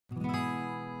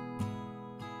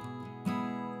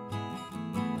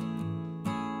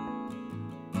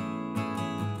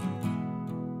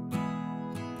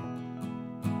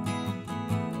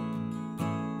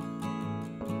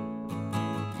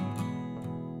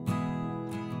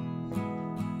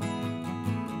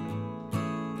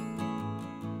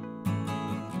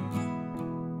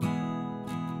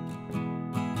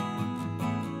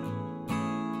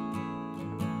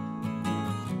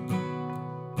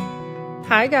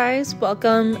Hi guys,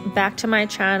 welcome back to my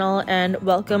channel and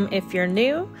welcome if you're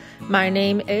new. My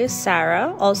name is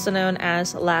Sarah, also known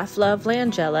as Laugh Love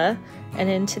Langella, and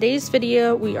in today's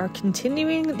video we are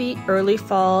continuing the early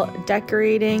fall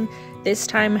decorating, this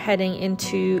time heading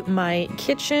into my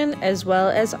kitchen as well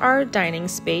as our dining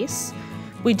space.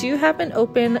 We do have an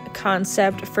open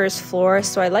concept first floor,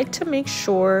 so I like to make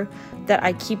sure that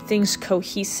I keep things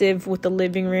cohesive with the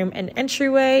living room and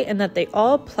entryway and that they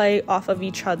all play off of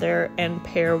each other and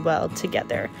pair well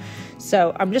together.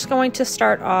 So I'm just going to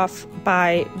start off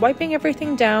by wiping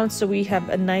everything down so we have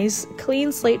a nice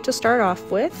clean slate to start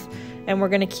off with, and we're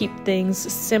going to keep things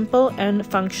simple and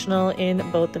functional in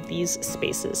both of these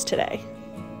spaces today.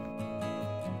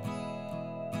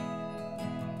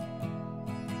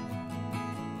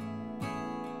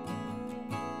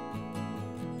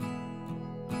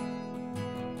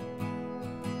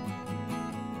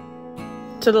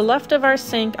 To the left of our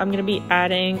sink, I'm going to be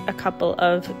adding a couple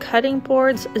of cutting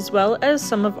boards as well as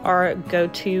some of our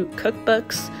go-to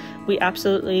cookbooks. We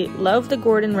absolutely love the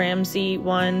Gordon Ramsay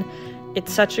one.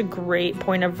 It's such a great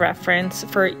point of reference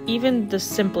for even the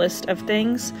simplest of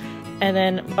things. And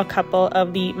then a couple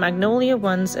of the Magnolia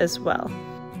ones as well.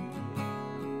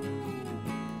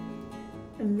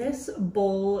 And this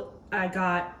bowl I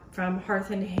got from Hearth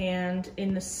and Hand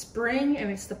in the spring, and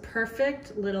it's the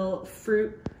perfect little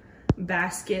fruit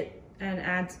basket and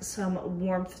adds some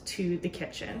warmth to the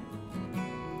kitchen.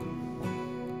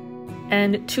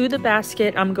 And to the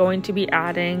basket, I'm going to be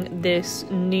adding this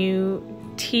new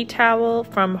tea towel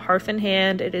from Hearth and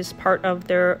Hand. It is part of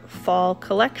their fall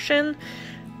collection.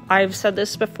 I've said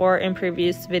this before in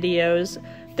previous videos.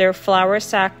 Their flour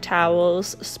sack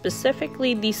towels,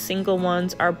 specifically these single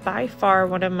ones, are by far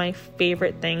one of my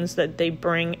favorite things that they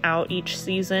bring out each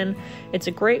season. It's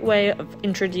a great way of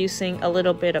introducing a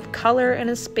little bit of color in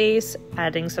a space,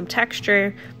 adding some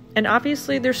texture, and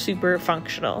obviously they're super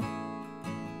functional.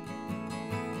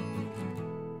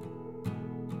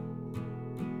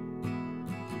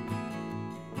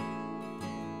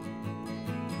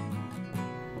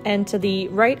 And to the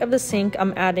right of the sink,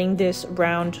 I'm adding this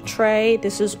round tray.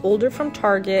 This is older from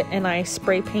Target and I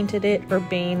spray painted it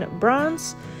Urbane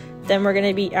Bronze. Then we're going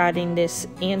to be adding this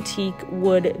antique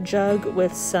wood jug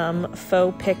with some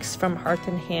faux picks from Hearth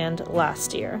and Hand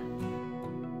last year.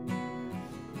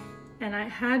 And I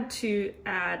had to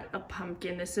add a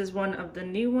pumpkin. This is one of the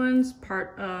new ones,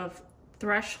 part of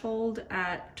Threshold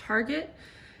at Target.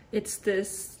 It's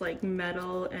this like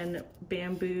metal and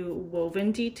bamboo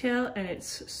woven detail, and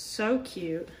it's so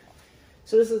cute.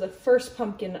 So this is the first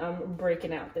pumpkin I'm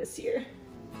breaking out this year.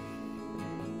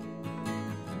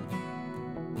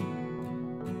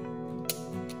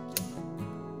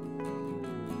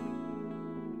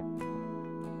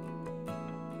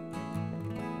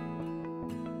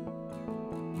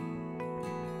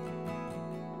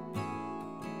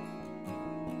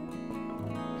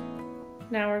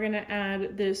 Now we're gonna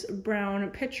add this brown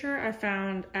pitcher I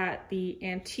found at the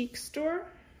antique store.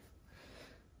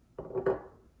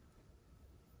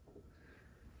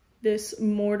 This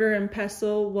mortar and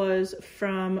pestle was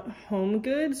from Home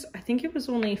Goods. I think it was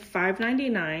only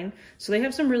 $5.99, so they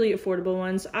have some really affordable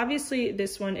ones. Obviously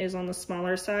this one is on the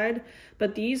smaller side,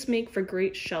 but these make for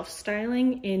great shelf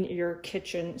styling in your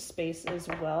kitchen space as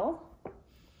well.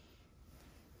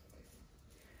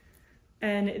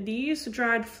 And these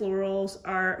dried florals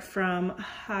are from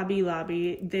Hobby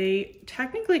Lobby. They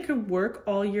technically could work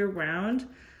all year round,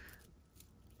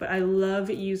 but I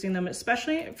love using them,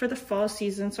 especially for the fall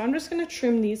season. So I'm just gonna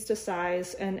trim these to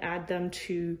size and add them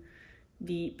to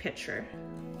the pitcher.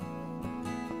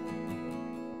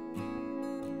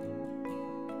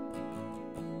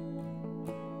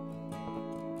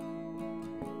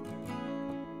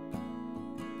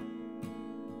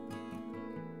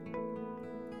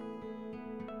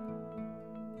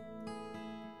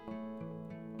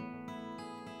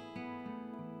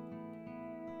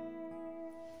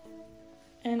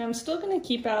 And I'm still gonna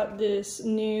keep out this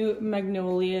new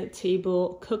Magnolia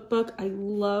table cookbook. I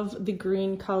love the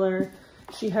green color.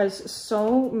 She has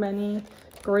so many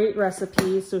great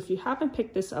recipes. So if you haven't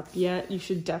picked this up yet, you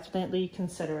should definitely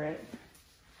consider it.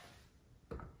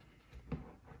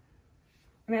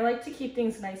 And I like to keep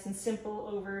things nice and simple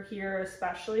over here,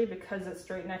 especially because it's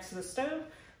right next to the stove.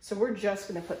 So we're just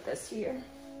gonna put this here.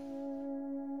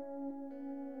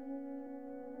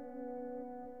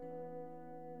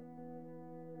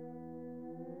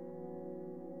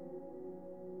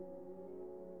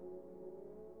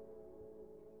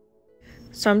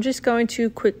 So I'm just going to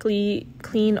quickly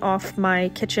clean off my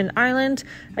kitchen island.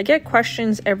 I get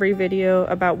questions every video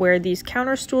about where these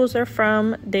counter stools are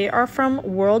from. They are from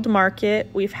World Market.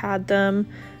 We've had them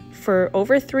for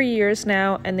over 3 years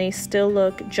now, and they still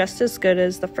look just as good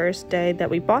as the first day that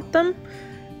we bought them.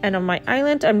 And on my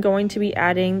island, I'm going to be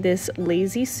adding this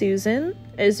Lazy Susan,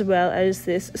 as well as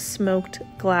this smoked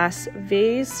glass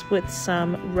vase with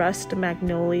some rust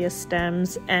magnolia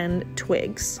stems and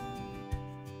twigs.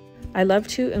 I love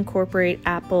to incorporate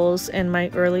apples in my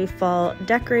early fall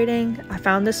decorating. I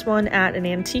found this one at an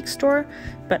antique store,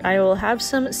 but I will have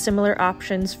some similar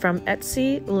options from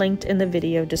Etsy linked in the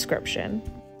video description.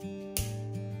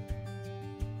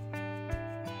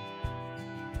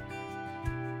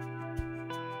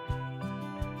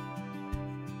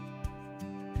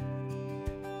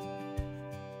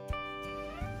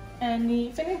 And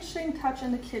the finishing touch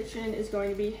in the kitchen is going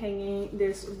to be hanging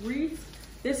this wreath.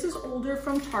 This is older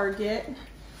from Target,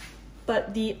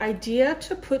 but the idea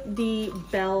to put the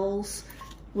bells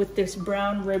with this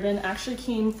brown ribbon actually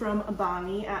came from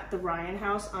Bonnie at the Ryan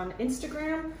House on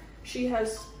Instagram. She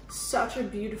has such a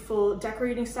beautiful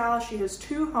decorating style. She has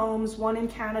 2 homes, one in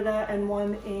Canada and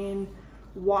one in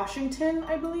Washington,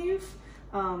 I believe.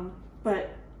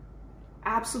 But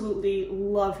absolutely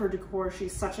love her decor.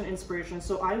 She's such an inspiration.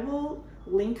 So I will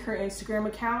link her Instagram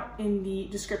account in the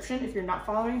description if you're not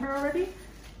following her already.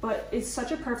 But it's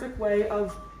such a perfect way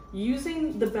of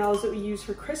using the bells that we use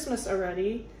for Christmas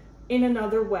already in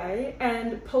another way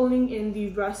and pulling in the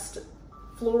rust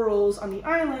florals on the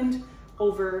island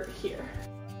over here.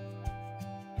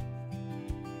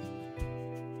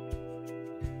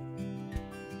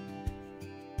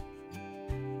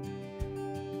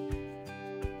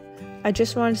 I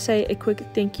just want to say a quick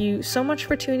thank you so much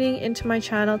for tuning into my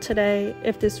channel today.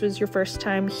 If this was your first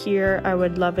time here, I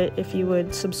would love it if you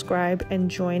would subscribe and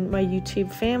join my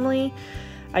YouTube family.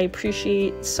 I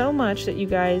appreciate so much that you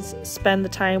guys spend the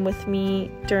time with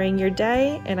me during your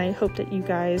day, and I hope that you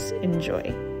guys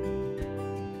enjoy.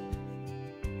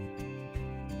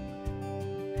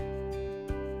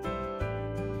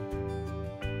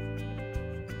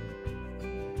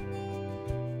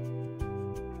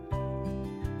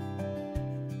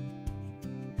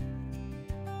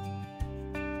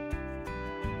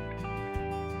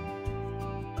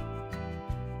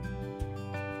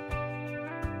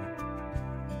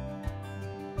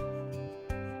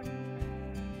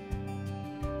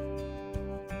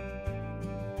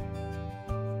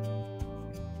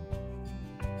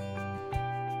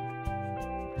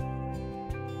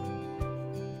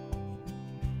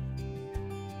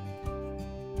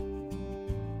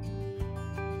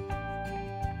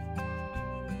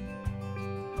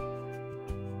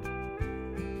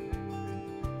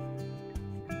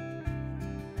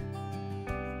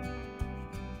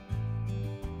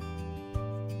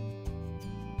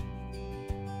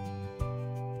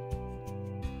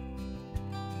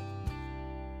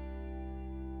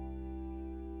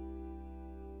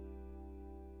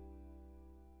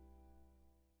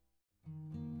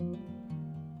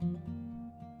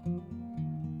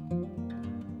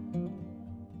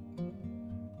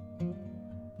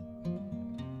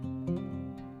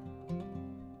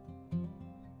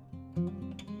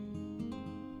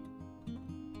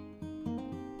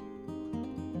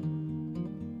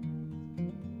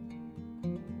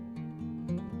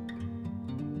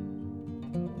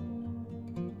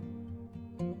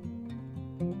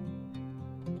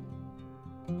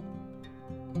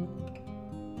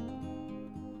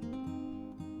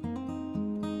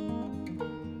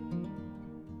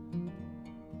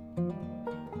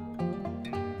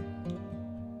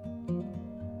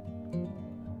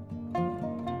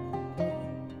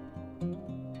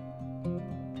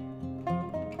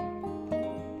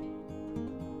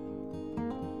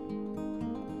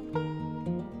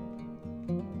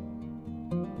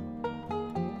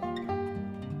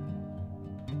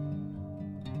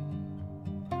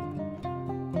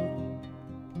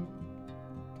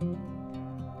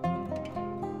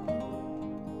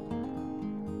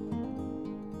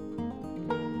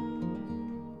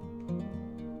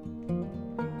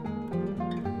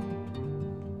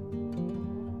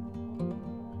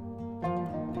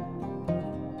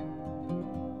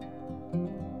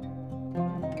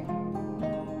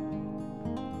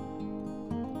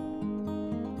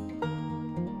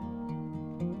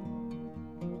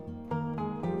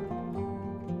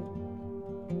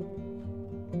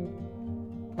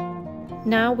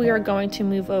 Now we are going to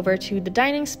move over to the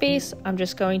dining space. I'm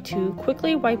just going to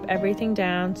quickly wipe everything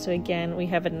down. So again, we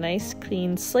have a nice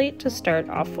clean slate to start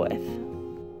off with.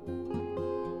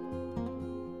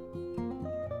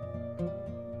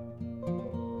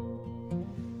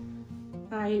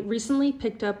 I I recently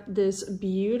picked up this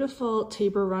beautiful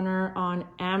table runner on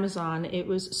Amazon. It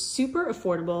was super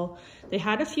affordable. They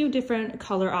had a few different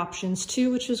color options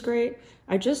too, which was great.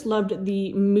 I just loved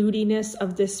the moodiness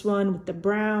of this one with the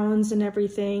browns and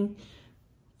everything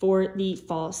for the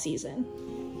fall season.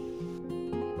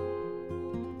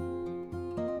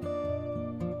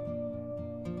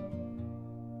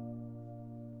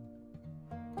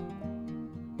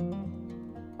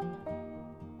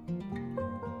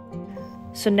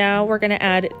 So now we're gonna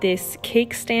add this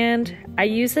cake stand. I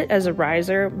use it as a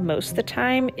riser most of the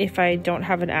time if I don't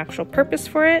have an actual purpose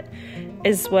for it,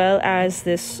 as well as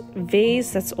this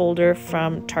vase that's older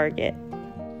from Target.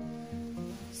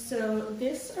 So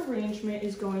this arrangement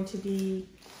is going to be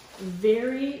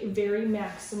very, very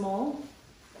maximal.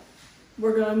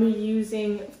 We're going to be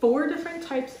using 4 different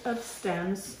types of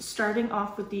stems, starting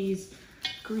off with these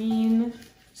green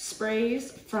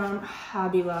sprays from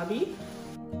Hobby Lobby.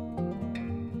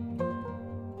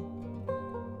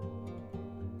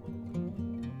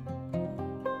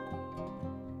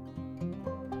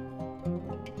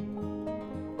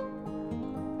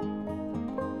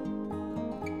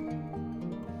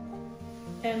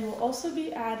 And we'll also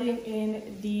be adding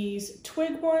in these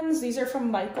twig ones. These are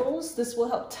from Michael's. This will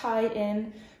help tie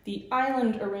in the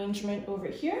island arrangement over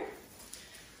here.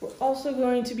 We're also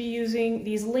going to be using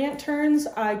these lanterns.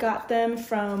 I got them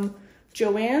from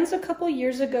Joanns a couple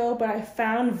years ago, but I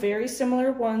found very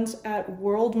similar ones at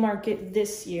World Market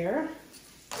this year.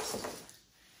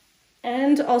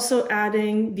 And also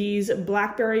adding these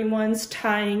Blackberry ones,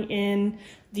 tying in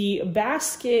the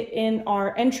basket in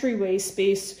our entryway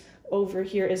space over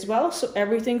here as well, so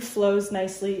everything flows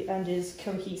nicely and is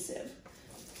cohesive.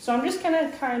 So I'm just gonna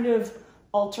kind of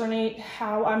alternate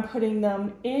how I'm putting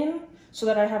them in so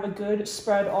that I have a good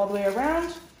spread all the way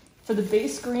around. For the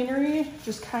base greenery,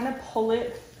 just kind of pull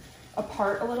it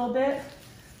apart a little bit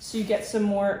so you get some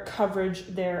more coverage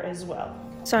there as well.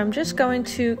 So I'm just going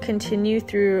to continue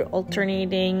through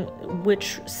alternating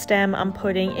which stem I'm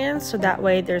putting in, so that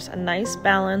way there's a nice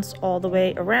balance all the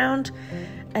way around.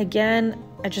 Again,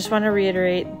 I just want to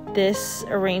reiterate, this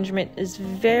arrangement is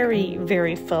very,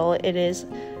 very full. It is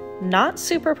not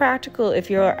super practical if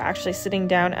you're actually sitting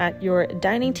down at your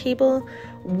dining table.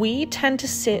 We tend to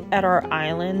sit at our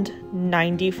island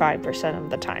 95%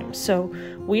 of the time. So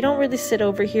we don't really sit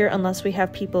over here unless we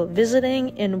have people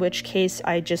visiting, in which case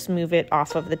I just move it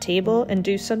off of the table and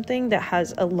do something that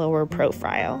has a lower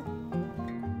profile.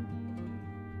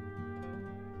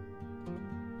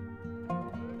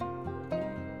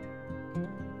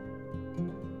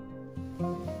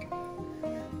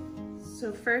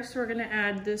 So first we're gonna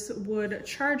add this wood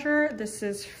charger. This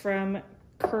is from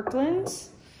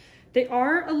Kirkland's. They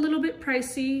are a little bit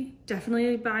pricey.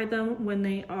 Definitely buy them when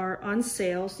they are on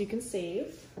sale so you can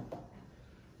save.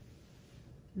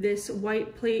 This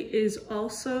white plate is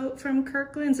also from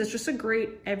Kirkland's. It's just a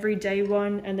great everyday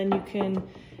one, and then you can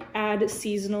add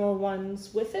seasonal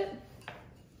ones with it.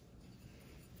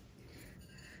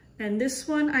 And this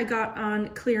one I got on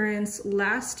clearance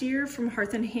last year from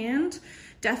Hearth & Hand.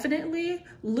 Definitely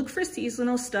look for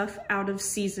seasonal stuff out of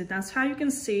season. That's how you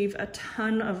can save a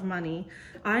ton of money.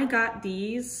 I got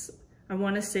these, I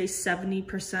want to say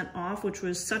 70% off, which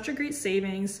was such a great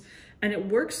savings. And it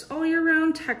works all year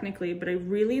round technically, but I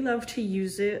really love to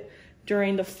use it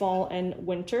during the fall and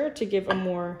winter to give a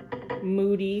more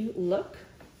moody look.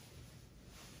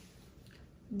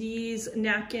 These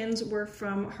napkins were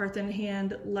from Hearth &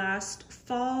 Hand last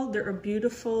fall. They're a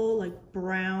beautiful like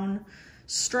brown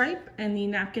stripe, and the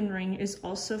napkin ring is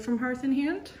also from Hearth &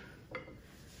 Hand.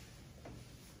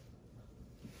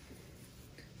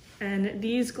 And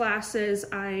these glasses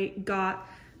I got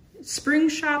spring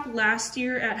shop last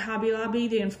year at Hobby Lobby.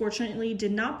 They unfortunately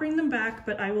did not bring them back,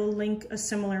 but I will link a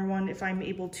similar one if I'm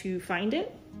able to find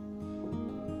it.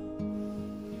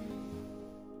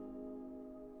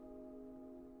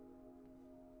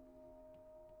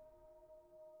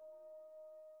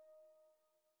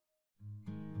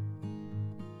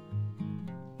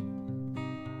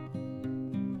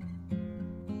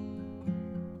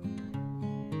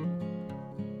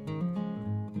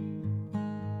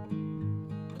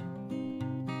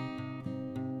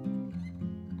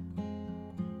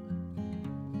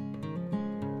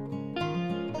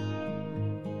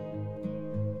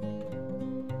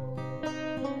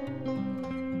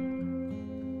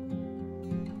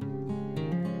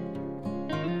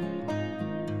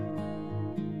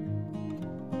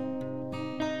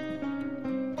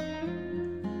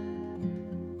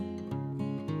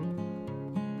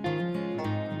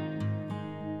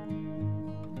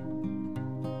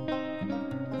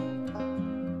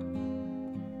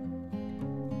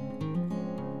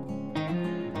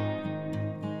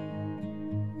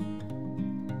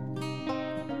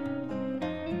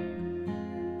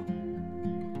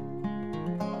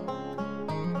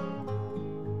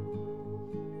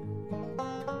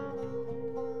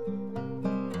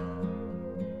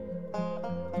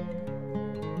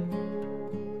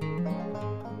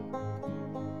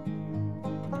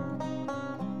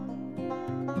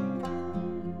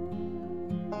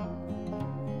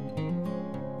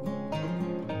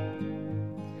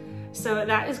 So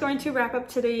that is going to wrap up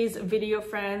today's video,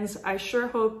 friends. I sure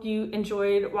hope you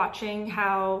enjoyed watching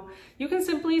how you can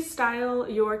simply style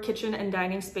your kitchen and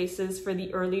dining spaces for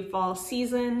the early fall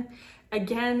season.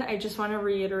 Again, I just want to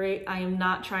reiterate, I am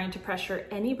not trying to pressure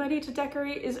anybody to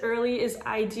decorate as early as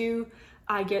I do.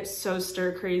 I get so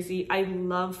stir crazy. I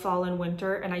love fall and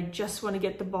winter and I just want to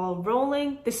get the ball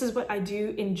rolling. This is what I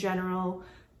do in general,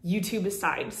 YouTube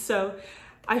aside. So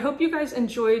I hope you guys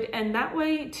enjoyed, and that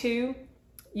way too,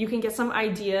 you can get some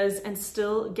ideas and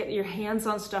still get your hands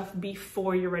on stuff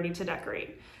before you're ready to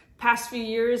decorate. Past few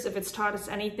years, if it's taught us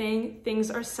anything, things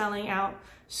are selling out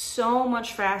so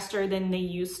much faster than they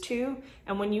used to.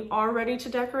 And when you are ready to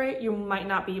decorate, you might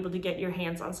not be able to get your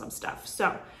hands on some stuff.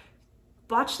 So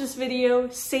watch this video,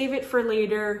 save it for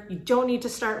later. You don't need to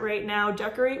start right now.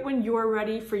 Decorate when you're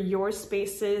ready for your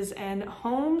spaces and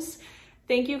homes.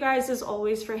 Thank you guys as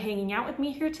always for hanging out with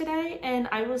me here today, and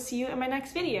I will see you in my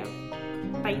next video.